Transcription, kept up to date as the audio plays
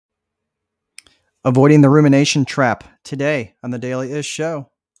Avoiding the rumination trap today on the Daily Ish Show.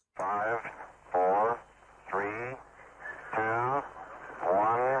 5, 4, 3, 2,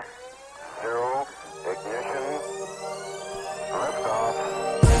 1, 0, ignition, liftoff.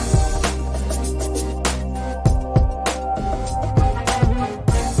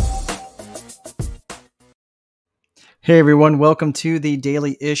 Hey everyone, welcome to the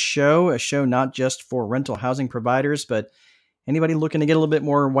Daily Ish Show, a show not just for rental housing providers, but anybody looking to get a little bit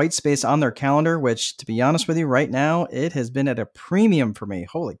more white space on their calendar, which, to be honest with you, right now, it has been at a premium for me.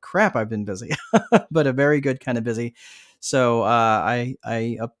 Holy crap, I've been busy, but a very good kind of busy. So I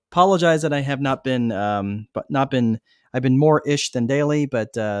apologize that I have not been, I've been more ish than daily, but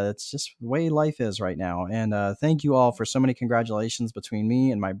it's just the way life is right now. And thank you all for so many congratulations between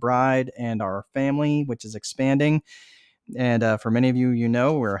me and my bride and our family, which is expanding. And for many of you,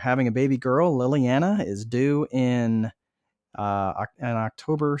 we're having a baby girl. Liliana is due in on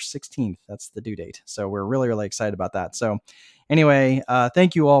October 16th. That's the due date. So we're really, really excited about that. So anyway,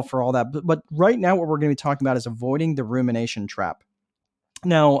 thank you all for all that. But right now, what we're going to be talking about is avoiding the rumination trap.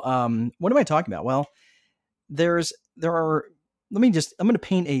 Now, what am I talking about? Well, I'm going to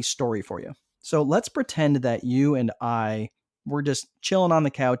paint a story for you. So let's pretend that you and I were just chilling on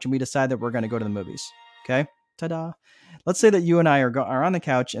the couch and we decide that we're going to go to the movies. Okay. Ta-da. Let's say that you and I are on the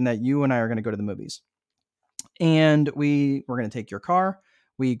couch and that you and I are going to go to the movies. And we're going to take your car.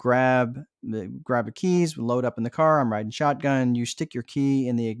 We grab the keys, we load up in the car. I'm riding shotgun. You stick your key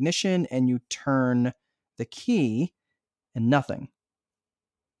in the ignition and you turn the key and nothing.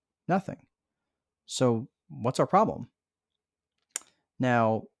 So what's our problem?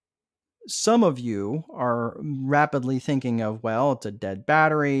 Now, some of you are rapidly thinking of, well, it's a dead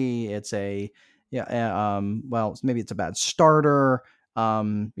battery. It's maybe it's a bad starter.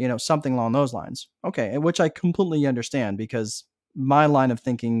 Something along those lines. Okay, which I completely understand because my line of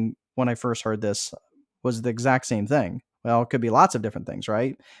thinking when I first heard this was the exact same thing. Well, it could be lots of different things,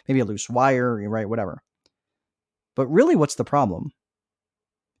 right? Maybe a loose wire, right? Whatever. But really, what's the problem?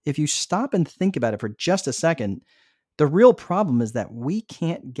 If you stop and think about it for just a second, the real problem is that we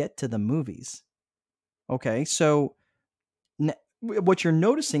can't get to the movies. Okay, so what you're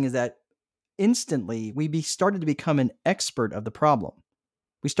noticing is that instantly we started to become an expert of the problem.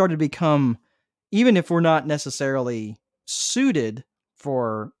 We started to become, even if we're not necessarily suited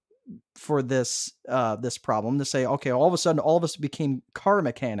for this problem, to say, okay, all of a sudden, all of us became car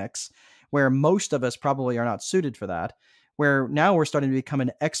mechanics, where most of us probably are not suited for that. Where now we're starting to become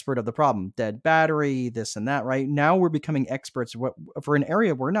an expert of the problem, dead battery, this and that. Right now, we're becoming experts for an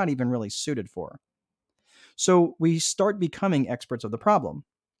area we're not even really suited for. So we start becoming experts of the problem.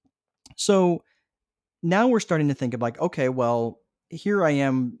 So now we're starting to think of like, okay, well, here I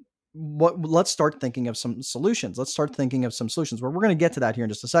am. Let's start thinking of some solutions. Where we're going to get to that here in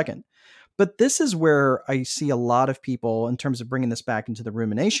just a second. But this is where I see a lot of people in terms of bringing this back into the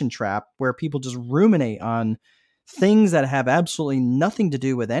rumination trap, where people just ruminate on things that have absolutely nothing to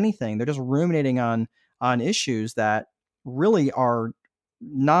do with anything. They're just ruminating on issues that really are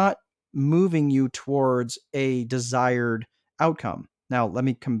not moving you towards a desired outcome. Now, let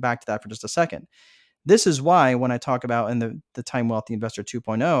me come back to that for just a second. This is why when I talk about in the Time Wealthy Investor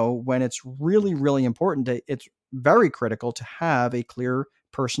 2.0, when it's really, really important, it's very critical to have a clear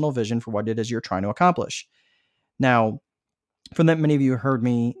personal vision for what it is you're trying to accomplish. Now, from that, many of you heard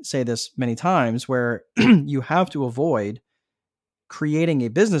me say this many times, where you have to avoid creating a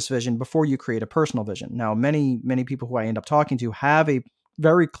business vision before you create a personal vision. Now, many, many people who I end up talking to have a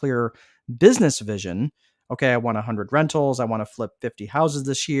very clear business vision. Okay, I want 100 rentals. I want to flip 50 houses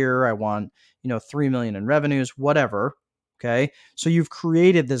this year. I want, 3 million in revenues, whatever. Okay, so you've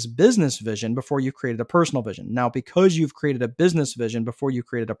created this business vision before you created a personal vision. Now, because you've created a business vision before you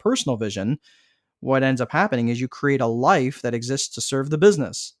created a personal vision, what ends up happening is you create a life that exists to serve the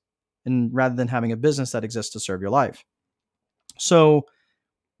business, and rather than having a business that exists to serve your life. So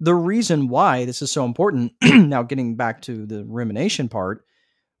the reason why this is so important, now getting back to the rumination part,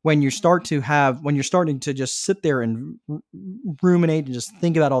 when you're starting to just sit there and ruminate and just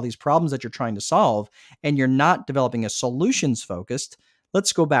think about all these problems that you're trying to solve, and you're not developing a solutions focused.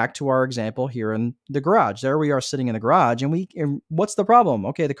 Let's go back to our example here in the garage. There we are sitting in the garage, and what's the problem?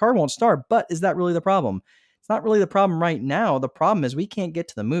 Okay, the car won't start, but is that really the problem? It's not really the problem right now. The problem is we can't get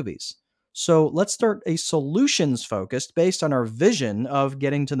to the movies. So let's start a solutions focused based on our vision of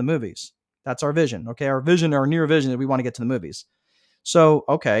getting to the movies. That's our vision. Okay, our near vision that we want to get to the movies. So,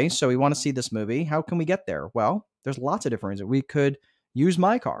 okay, so we want to see this movie. How can we get there? Well, there's lots of different reasons. We could use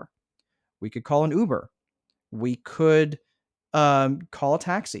my car. We could call an Uber. We could call a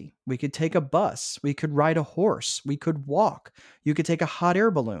taxi. We could take a bus. We could ride a horse. We could walk. You could take a hot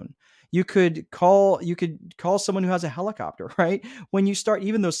air balloon. You could call someone who has a helicopter, right? When you start,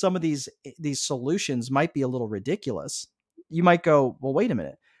 even though some of these solutions might be a little ridiculous, you might go, well, wait a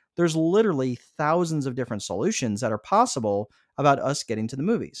minute. There's literally thousands of different solutions that are possible about us getting to the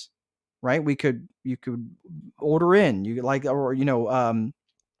movies, right? You could order in, you like, or get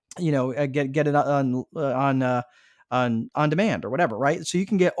it on demand or whatever, right? So you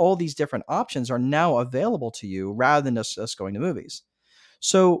can get all these different options are now available to you rather than us going to movies.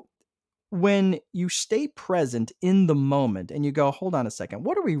 So when you stay present in the moment and you go, hold on a second,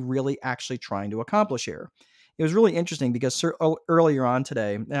 what are we really actually trying to accomplish here? It was really interesting because earlier on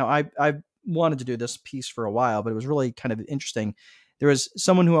today, now I wanted to do this piece for a while, but it was really kind of interesting. There was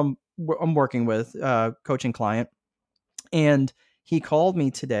someone who I'm working with, coaching client, and he called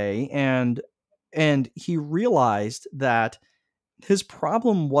me today, and he realized that his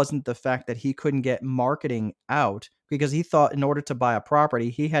problem wasn't the fact that he couldn't get marketing out, because he thought in order to buy a property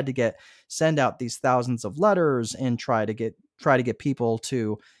he had to send out these thousands of letters and try to get people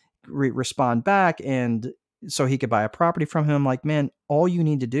to respond back, and so he could buy a property from him. Like, man, all you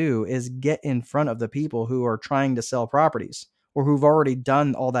need to do is get in front of the people who are trying to sell properties or who've already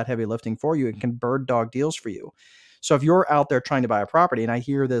done all that heavy lifting for you and can bird dog deals for you. So if you're out there trying to buy a property, and I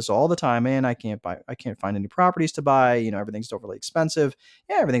hear this all the time, man, I can't find any properties to buy. Everything's overly expensive.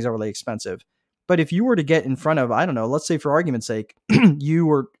 Yeah, everything's overly expensive. But if you were to get in front of, I don't know, let's say for argument's sake, you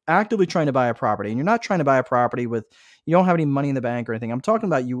were actively trying to buy a property, and you're not trying to buy a property you don't have any money in the bank or anything. I'm talking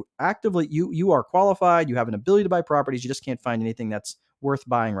about you actively, you are qualified, you have an ability to buy properties, you just can't find anything that's worth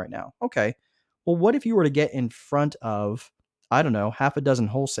buying right now. Okay. Well, what if you were to get in front of, I don't know, half a dozen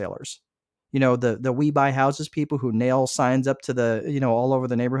wholesalers? The We Buy Houses people who nail signs up to all over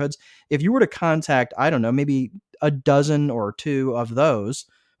the neighborhoods. If you were to contact, I don't know, maybe a dozen or two of those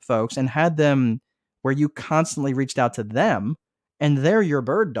folks and had them where you constantly reached out to them and they're your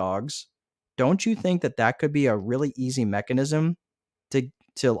bird dogs, don't you think that could be a really easy mechanism to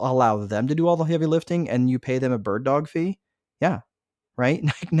to allow them to do all the heavy lifting and you pay them a bird dog fee? Yeah, right?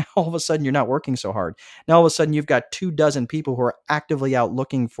 Like, now all of a sudden you're not working so hard. Now all of a sudden you've got 2 dozen people who are actively out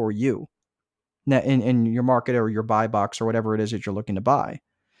looking for you in your market or your buy box or whatever it is that you're looking to buy.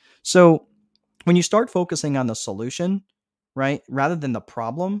 So when you start focusing on the solution, right, rather than the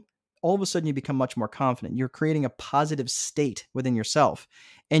problem, all of a sudden you become much more confident. You're creating a positive state within yourself,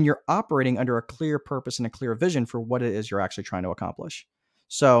 and you're operating under a clear purpose and a clear vision for what it is you're actually trying to accomplish.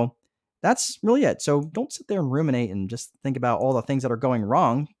 So that's really it. So don't sit there and ruminate and just think about all the things that are going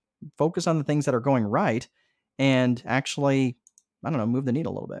wrong. Focus on the things that are going right and actually, I don't know, move the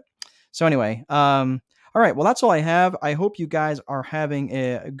needle a little bit. So anyway, all right. Well, that's all I have. I hope you guys are having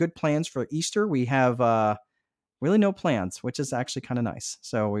good plans for Easter. We have really no plans, which is actually kind of nice.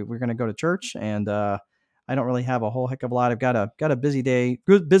 So we're going to go to church, and I don't really have a whole heck of a lot. I've got a busy day,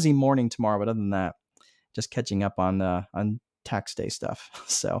 busy morning tomorrow, but other than that, just catching up on tax day stuff.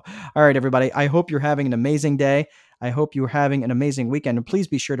 So, all right, everybody. I hope you're having an amazing day. I hope you're having an amazing weekend, and please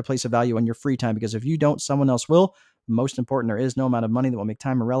be sure to place a value on your free time, because if you don't, someone else will. Most important, there is no amount of money that will make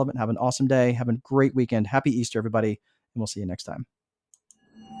time irrelevant. Have an awesome day. Have a great weekend. Happy Easter, everybody, and we'll see you next time.